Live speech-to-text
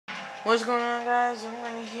What's going on, guys? I'm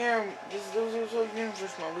right here. This is the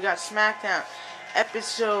Universe Mode. We got SmackDown,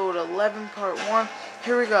 episode 11, part 1.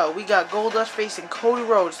 Here we go. We got Goldust facing Cody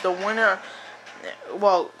Rhodes, the winner.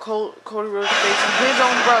 Well, Cody Rhodes facing his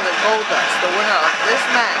own brother, Goldust. The winner of this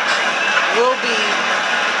match will be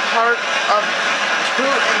part of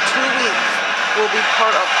in 2 weeks. Will be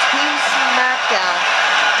part of Team SmackDown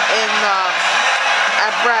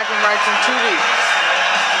at bragging rights in 2 weeks.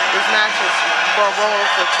 This match is for a role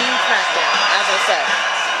for Team SmackDown, as I said.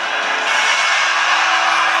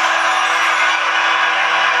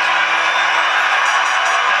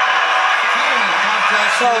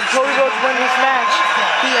 So Cody Rhodes wins this match.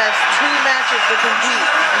 He has 2 matches to compete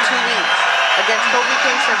in 2 weeks against Kofi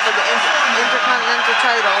Kingston for the Intercontinental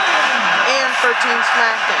title and for Team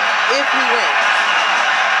SmackDown if he wins.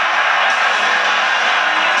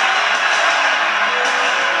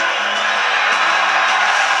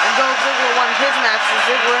 Ziggler won his match, so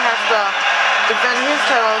Ziggler has to defend his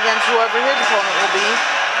title against whoever his opponent will be,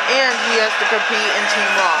 and he has to compete in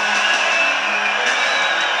Team Raw.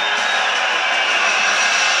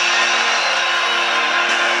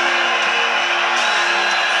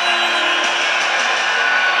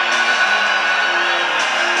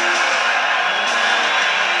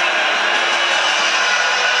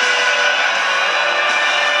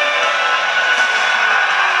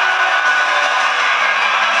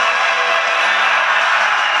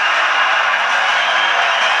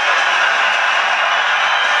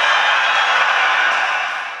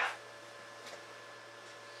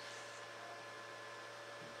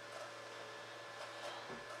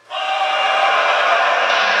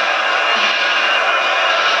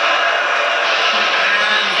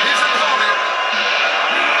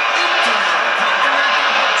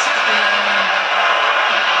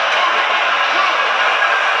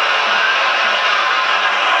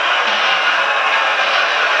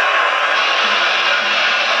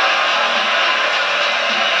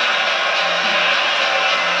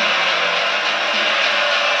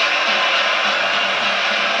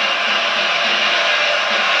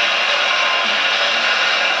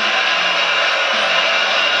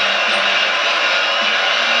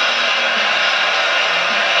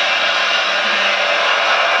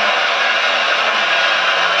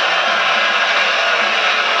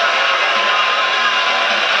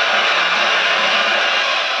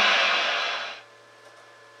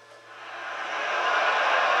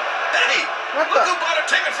 Look who bought a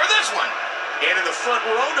ticket for this one. And in the front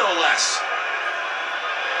row, no less.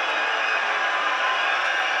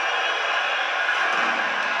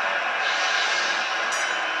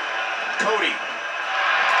 Cody.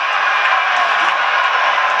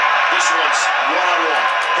 This one's one-on-one.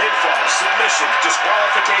 Pinfalls, submissions,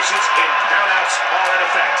 disqualifications, and countouts are in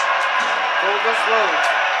effect. Goldust Rhodes.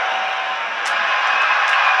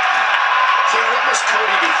 King, what must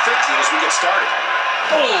Cody be thinking as we get started?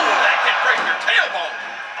 Oh, that can break your tailbone.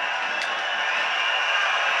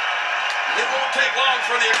 It won't take long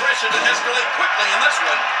for the aggression to escalate quickly in this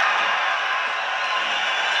one.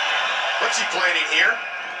 What's he planning here?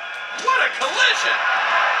 What a collision!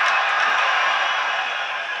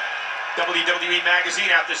 WWE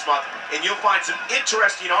Magazine out this month, and you'll find some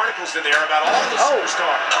interesting articles in there about all the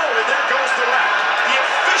superstars. Oh, and there goes the ref. The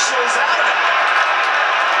official is out of it.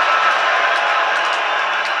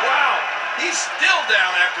 He's still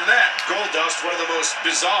down after that. Goldust, one of the most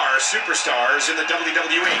bizarre superstars in the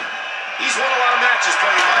WWE. He's won a lot of matches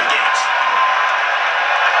playing mind games.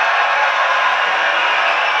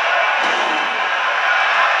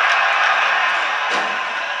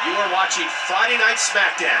 You are watching Friday Night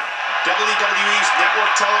SmackDown, WWE's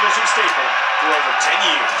network television staple for over 10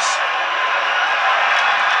 years.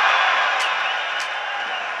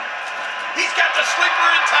 He's got the sleeper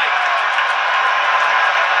in tight.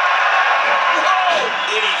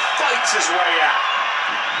 And he fights his way out.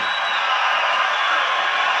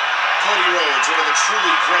 Cody Rhodes, one of the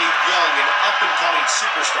truly great young and up-and-coming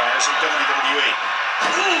superstars in WWE.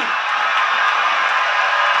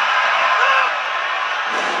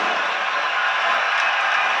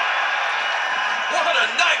 What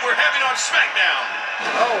a night we're having on SmackDown.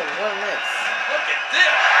 Oh, what a miss. Look at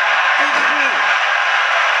this.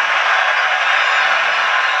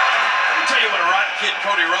 Tell you what a rotten kid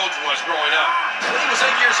Cody Rhodes was growing up. When he was 8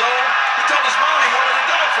 years old, he told his mom he wanted a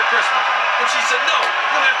dog for Christmas. And she said, no,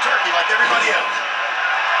 we'll have turkey like everybody else.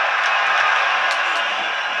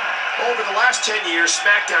 Over the last 10 years,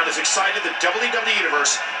 SmackDown has excited the WWE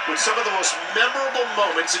Universe with some of the most memorable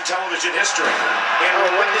moments in television history. And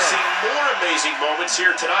we're witnessing more amazing moments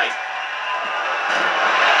here tonight.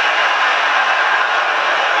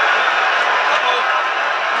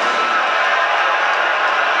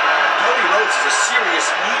 Rhodes has a serious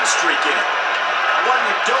mean streak in it. One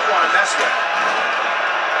you don't want to mess with.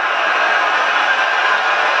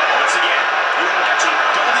 Once again, you're watching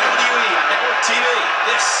WWE on Network TV.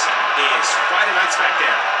 This is Friday Night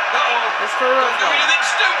SmackDown. Don't do anything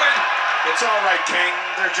stupid. It's all right, King.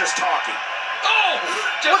 They're just talking. Oh,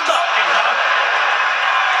 just talking, huh?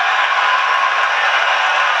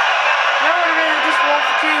 That would have been a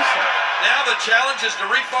disqualification. Now the challenge is to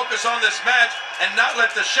refocus on this match and not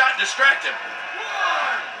let the shot distract him.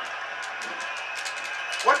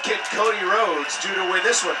 What can Cody Rhodes do to win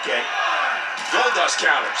this one, King? Goldust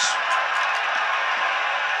counters.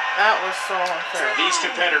 That was so unfair. These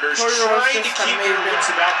competitors Cody Rhodes trying to just keep made their it.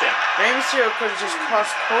 wits about them. Rey Mysterio could have just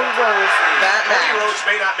cost Cody Rhodes that Cody match. Rhodes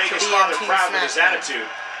may not make to his be father on Team proud with his SmackDown. attitude,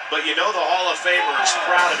 but you know the Hall of Famer is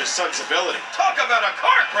proud of his son's ability. Talk about a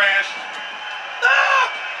car crash.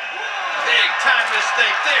 Ah! Big time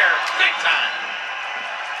mistake there. Big time.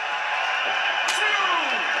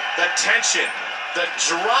 The tension, the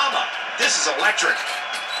drama. This is electric.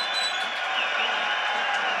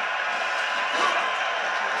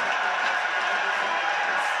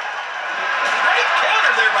 Great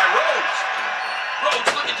counter there by Rhodes. Rhodes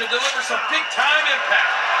looking to deliver some big time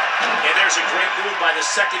impact. And there's a great move by the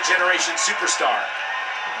second generation superstar.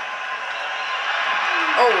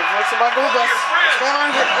 Oh, what's about Goldust? Your friends. What's going on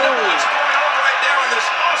here? Oh. What's going on right now in this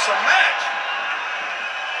awesome match?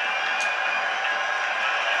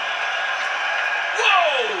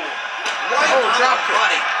 Whoa! Right on drop the kick.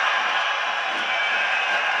 money.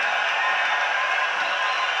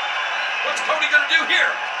 What's Cody gonna do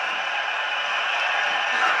here?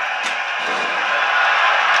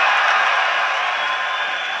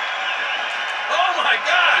 Oh my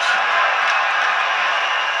gosh!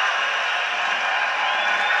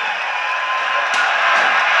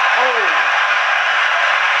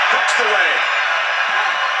 Hooks the leg.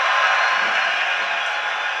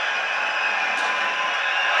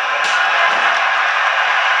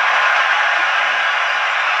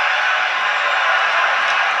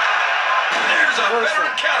 There's a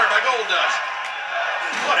veteran counter by Goldust.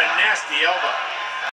 What a nasty elbow.